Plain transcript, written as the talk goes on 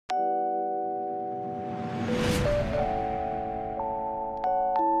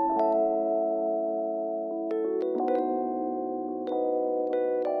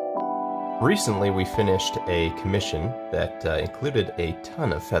Recently we finished a commission that included a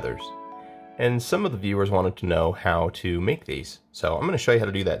ton of feathers, and some of the viewers wanted to know how to make these. So I'm going to show you how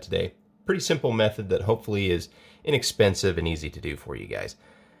to do that today. Pretty simple method that hopefully is inexpensive and easy to do for you guys.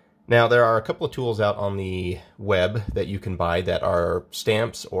 Now there are a couple of tools out on the web that you can buy that are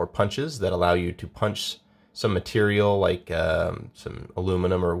stamps or punches that allow you to punch some material like some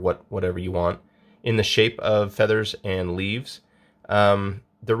aluminum or whatever you want in the shape of feathers and leaves.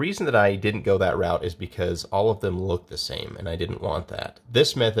 The reason that I didn't go that route is because all of them look the same, and I didn't want that.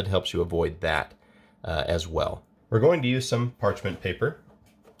 This method helps you avoid that as well. We're going to use some parchment paper.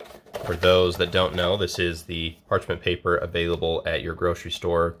 For those that don't know, this is the parchment paper available at your grocery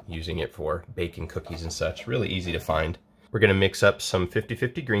store, using it for baking cookies and such. Really easy to find. We're going to mix up some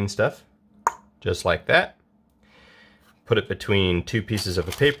 50-50 green stuff, just like that. Put it between two pieces of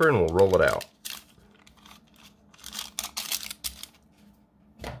the paper and we'll roll it out.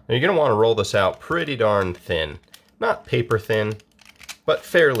 Now you're going to want to roll this out pretty darn thin. Not paper thin, but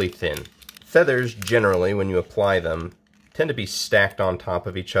fairly thin. Feathers, generally, when you apply them, tend to be stacked on top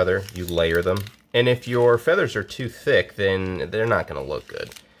of each other. You layer them. And if your feathers are too thick, then they're not going to look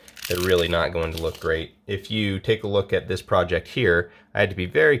good. They're really not going to look great. If you take a look at this project here, I had to be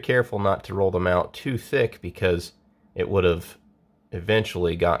very careful not to roll them out too thick because it would have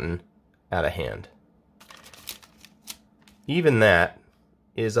eventually gotten out of hand. Even that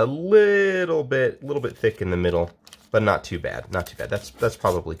is a little bit thick in the middle, but not too bad. Not too bad. That's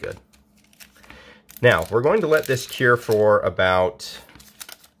probably good. Now, we're going to let this cure for about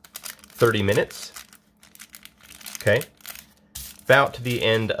 30 minutes. Okay? About to the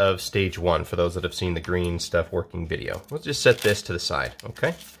end of stage 1, for those that have seen the green stuff working video. Let's just set this to the side,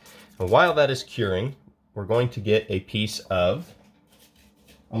 okay? And while that is curing, we're going to get a piece of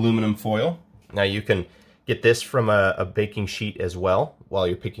aluminum foil. Now you can get this from a baking sheet as well. While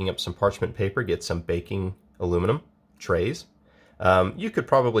you're picking up some parchment paper, get some baking aluminum trays. You could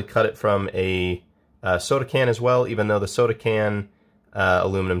probably cut it from a soda can as well, even though the soda can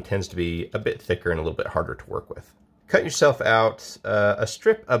aluminum tends to be a bit thicker and a little bit harder to work with. Cut yourself out a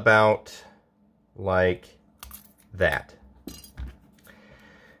strip about like that.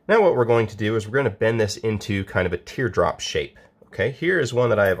 Now what we're going to do is we're going to bend this into kind of a teardrop shape. Okay, here is one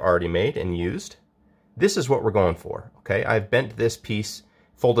that I have already made and used. This is what we're going for, okay? I've bent this piece,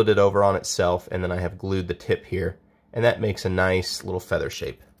 folded it over on itself, and then I have glued the tip here, and that makes a nice little feather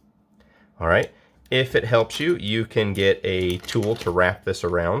shape. All right, if it helps you, you can get a tool to wrap this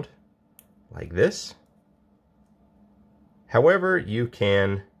around, like this. However, you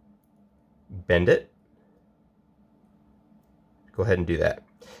can bend it. Go ahead and do that.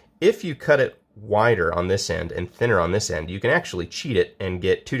 If you cut it wider on this end and thinner on this end, you can actually cheat it and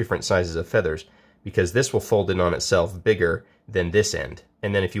get two different sizes of feathers, because this will fold in on itself bigger than this end.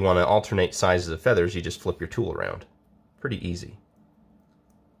 And then if you want to alternate sizes of feathers, you just flip your tool around. Pretty easy.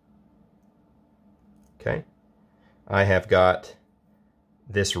 Okay. I have got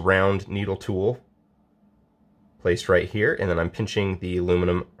this round needle tool placed right here, and then I'm pinching the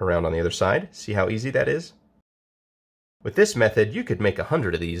aluminum around on the other side. See how easy that is? With this method, you could make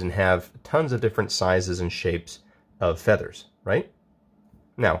 100 of these and have tons of different sizes and shapes of feathers, right?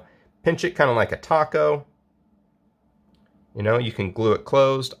 Now, pinch it kind of like a taco. You know, you can glue it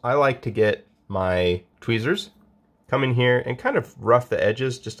closed. I like to get my tweezers, come in here and kind of rough the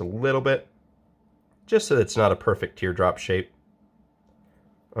edges just a little bit, just so that it's not a perfect teardrop shape.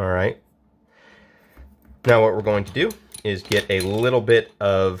 All right. Now what we're going to do is get a little bit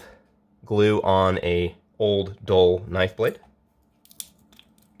of glue on a old dull knife blade.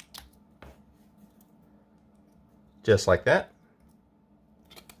 Just like that.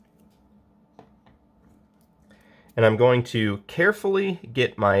 And I'm going to carefully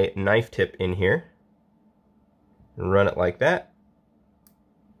get my knife tip in here and run it like that.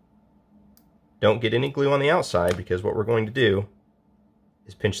 Don't get any glue on the outside, because what we're going to do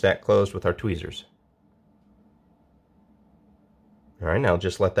is pinch that closed with our tweezers. All right, now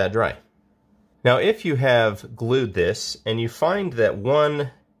just let that dry. Now if you have glued this and you find that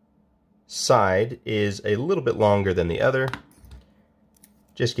one side is a little bit longer than the other,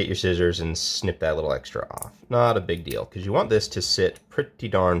 just get your scissors and snip that little extra off. Not a big deal, because you want this to sit pretty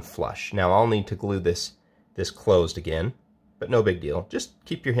darn flush. Now I'll need to glue this closed again, but no big deal. Just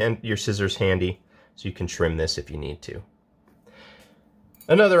keep your scissors handy so you can trim this if you need to.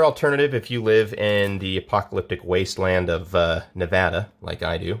 Another alternative, if you live in the apocalyptic wasteland of Nevada, like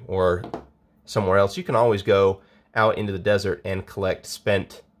I do, or somewhere else, you can always go out into the desert and collect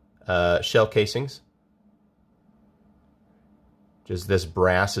spent shell casings. Just this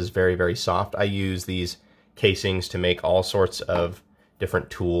brass is very, very soft. I use these casings to make all sorts of different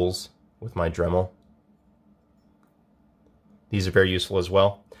tools with my Dremel. These are very useful as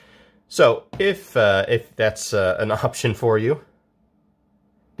well. So if that's an option for you,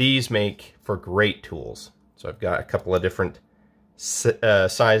 these make for great tools. So I've got a couple of different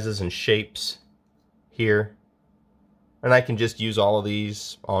sizes and shapes here. And I can just use all of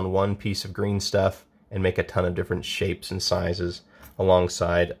these on one piece of green stuff and make a ton of different shapes and sizes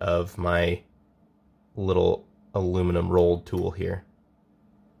alongside of my little aluminum rolled tool here.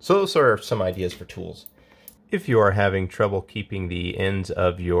 So those are some ideas for tools. If you are having trouble keeping the ends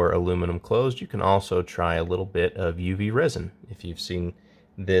of your aluminum closed, you can also try a little bit of UV resin. If you've seen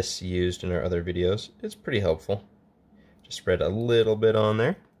this used in our other videos, it's pretty helpful. Just spread a little bit on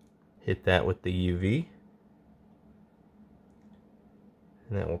there, hit that with the UV,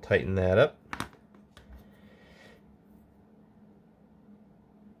 and that will tighten that up.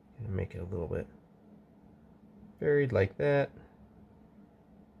 And make it a little bit buried like that.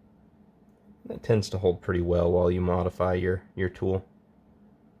 That tends to hold pretty well while you modify your tool.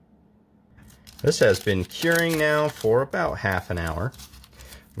 This has been curing now for about half an hour.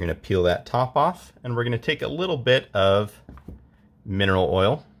 We're going to peel that top off, and we're going to take a little bit of mineral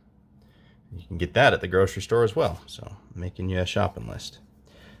oil. You can get that at the grocery store as well, so I'm making you a shopping list.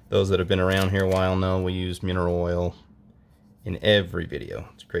 Those that have been around here a while know we use mineral oil in every video.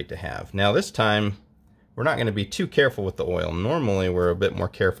 It's great to have. Now this time, we're not going to be too careful with the oil. Normally we're a bit more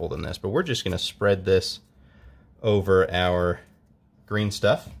careful than this, but we're just going to spread this over our green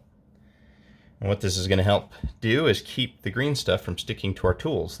stuff. And what this is going to help do is keep the green stuff from sticking to our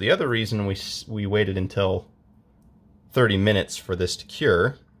tools. The other reason we waited until 30 minutes for this to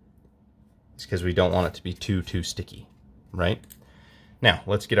cure is because we don't want it to be too sticky, right? Now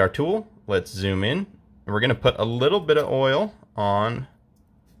let's get our tool, let's zoom in, and we're going to put a little bit of oil on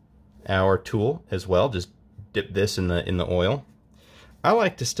our tool as well. Just dip this in the oil. I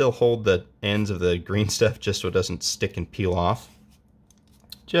like to still hold the ends of the green stuff just so it doesn't stick and peel off.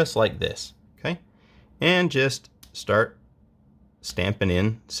 Just like this, okay? And just start stamping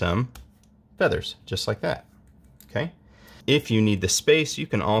in some feathers, just like that, okay? If you need the space, you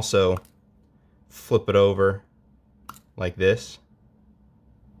can also flip it over like this,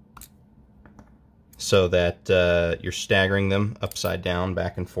 so that you're staggering them upside down,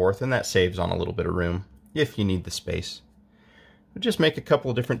 back and forth, and that saves on a little bit of room if you need the space. But just make a couple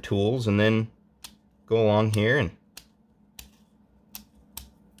of different tools and then go along here, and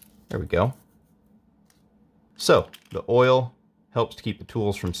there we go. So the oil helps to keep the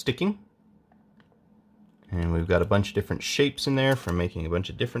tools from sticking, and we've got a bunch of different shapes in there from making a bunch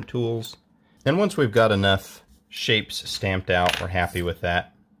of different tools. And once we've got enough shapes stamped out, we're happy with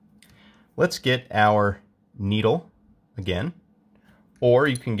that. Let's get our needle again, or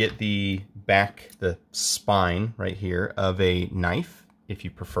you can get the spine right here of a knife if you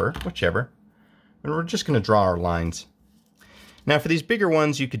prefer, whichever. And we're just going to draw our lines. Now for these bigger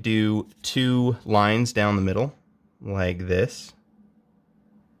ones, you could do 2 lines down the middle like this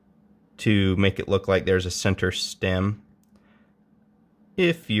to make it look like there's a center stem.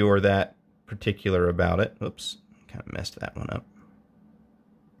 If you're that particular about it. Oops, kind of messed that one up.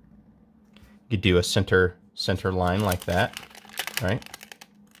 You could do a center line like that, right?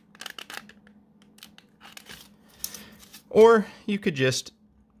 Or you could just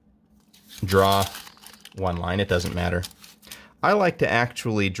draw one line, it doesn't matter. I like to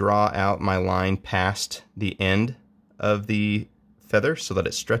actually draw out my line past the end of the feather so that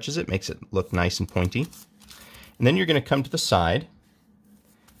it stretches it, makes it look nice and pointy. And then you're going to come to the side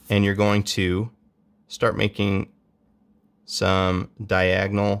and you're going to start making some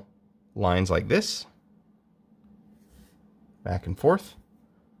diagonal lines like this, back and forth,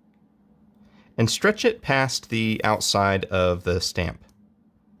 and stretch it past the outside of the stamp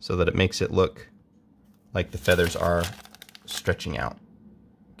so that it makes it look like the feathers are stretching out.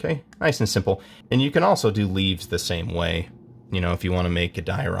 Okay, nice and simple. And you can also do leaves the same way. You know, if you want to make a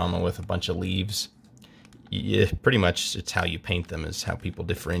diorama with a bunch of leaves, pretty much it's how you paint them is how people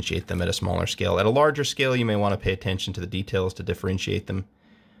differentiate them at a smaller scale. At a larger scale, you may want to pay attention to the details to differentiate them.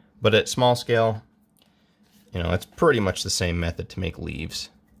 But at small scale, you know, it's pretty much the same method to make leaves,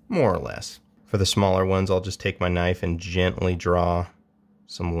 more or less. For the smaller ones, I'll just take my knife and gently draw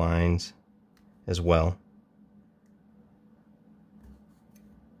some lines as well.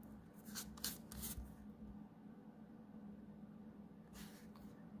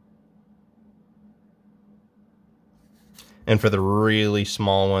 And for the really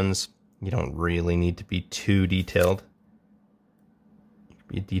small ones, you don't really need to be too detailed. You can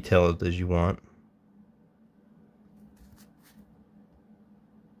be as detailed as you want.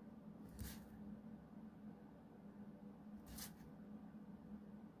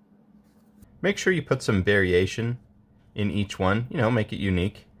 Make sure you put some variation in each one, you know, make it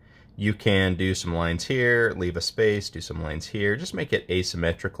unique. You can do some lines here, leave a space, do some lines here, just make it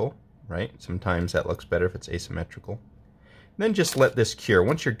asymmetrical, right? Sometimes that looks better if it's asymmetrical. And then just let this cure.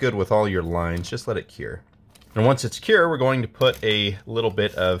 Once you're good with all your lines, just let it cure. And once it's cure, we're going to put a little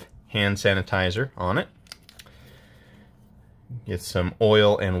bit of hand sanitizer on it. Get some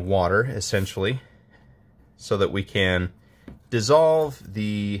oil and water, essentially, so that we can dissolve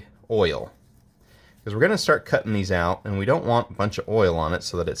the oil. Because we're going to start cutting these out, and we don't want a bunch of oil on it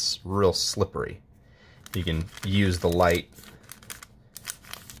so that it's real slippery. You can use the light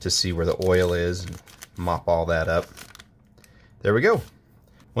to see where the oil is and mop all that up. There we go.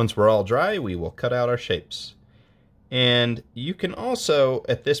 Once we're all dry, we will cut out our shapes. And you can also,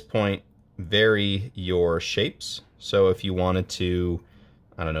 at this point, vary your shapes. So if you wanted to,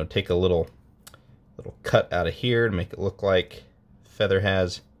 I don't know, take a little cut out of here to make it look like feather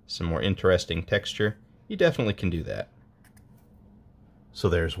has some more interesting texture, you definitely can do that. So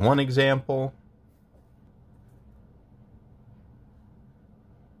there's one example.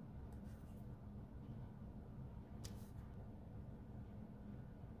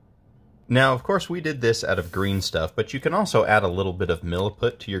 Now, of course, we did this out of green stuff, but you can also add a little bit of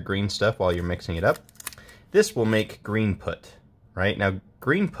milliput to your green stuff while you're mixing it up. This will make green put, right? Now,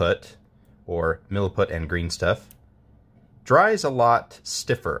 green put, or milliput and green stuff, dries a lot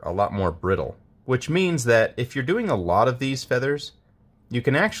stiffer, a lot more brittle, which means that if you're doing a lot of these feathers, you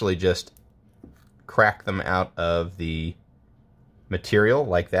can actually just crack them out of the material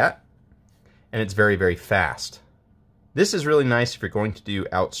like that, and it's very, very fast. This is really nice if you're going to do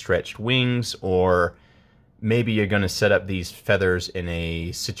outstretched wings, or maybe you're going to set up these feathers in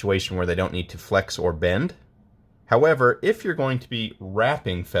a situation where they don't need to flex or bend. However, if you're going to be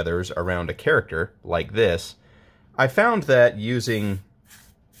wrapping feathers around a character like this, I found that using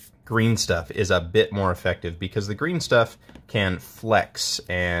green stuff is a bit more effective because the green stuff can flex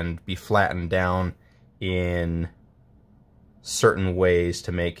and be flattened down in certain ways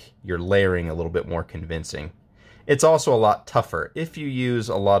to make your layering a little bit more convincing. It's also a lot tougher. If you use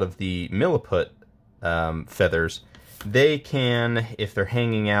a lot of the milliput feathers, they can, if they're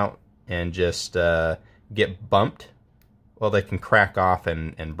hanging out and just get bumped, well, they can crack off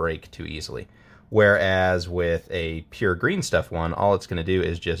and break too easily. Whereas with a pure green stuff one, all it's going to do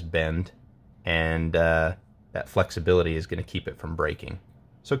is just bend, and that flexibility is going to keep it from breaking.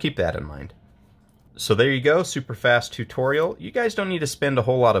 So keep that in mind. So there you go, super fast tutorial. You guys don't need to spend a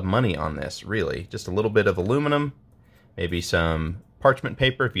whole lot of money on this, really. Just a little bit of aluminum, maybe some parchment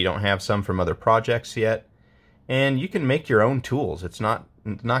paper if you don't have some from other projects yet, and you can make your own tools. It's not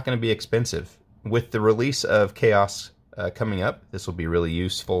going to be expensive. With the release of Chaos coming up, this will be really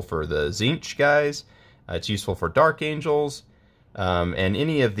useful for the Tzeentch guys. It's useful for Dark Angels, and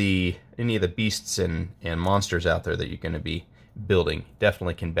any of the beasts and monsters out there that you're going to be building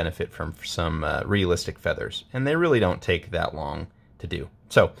definitely can benefit from some realistic feathers, and they really don't take that long to do.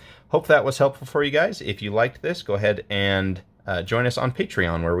 So hope that was helpful for you guys. If you liked this, go ahead and join us on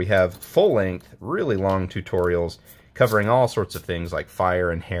Patreon, where we have full-length, really long tutorials covering all sorts of things like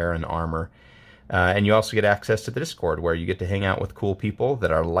fire and hair and armor. And you also get access to the Discord, where you get to hang out with cool people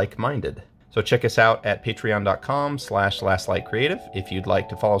that are like-minded. So check us out at patreon.com/lastlightcreative. If you'd like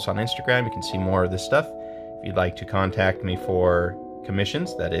to follow us on Instagram, you can see more of this stuff. If you'd like to contact me for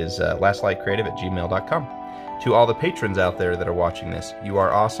commissions, that is lastlightcreative@gmail.com. To all the patrons out there that are watching this, you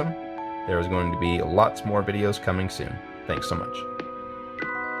are awesome. There is going to be lots more videos coming soon. Thanks so much.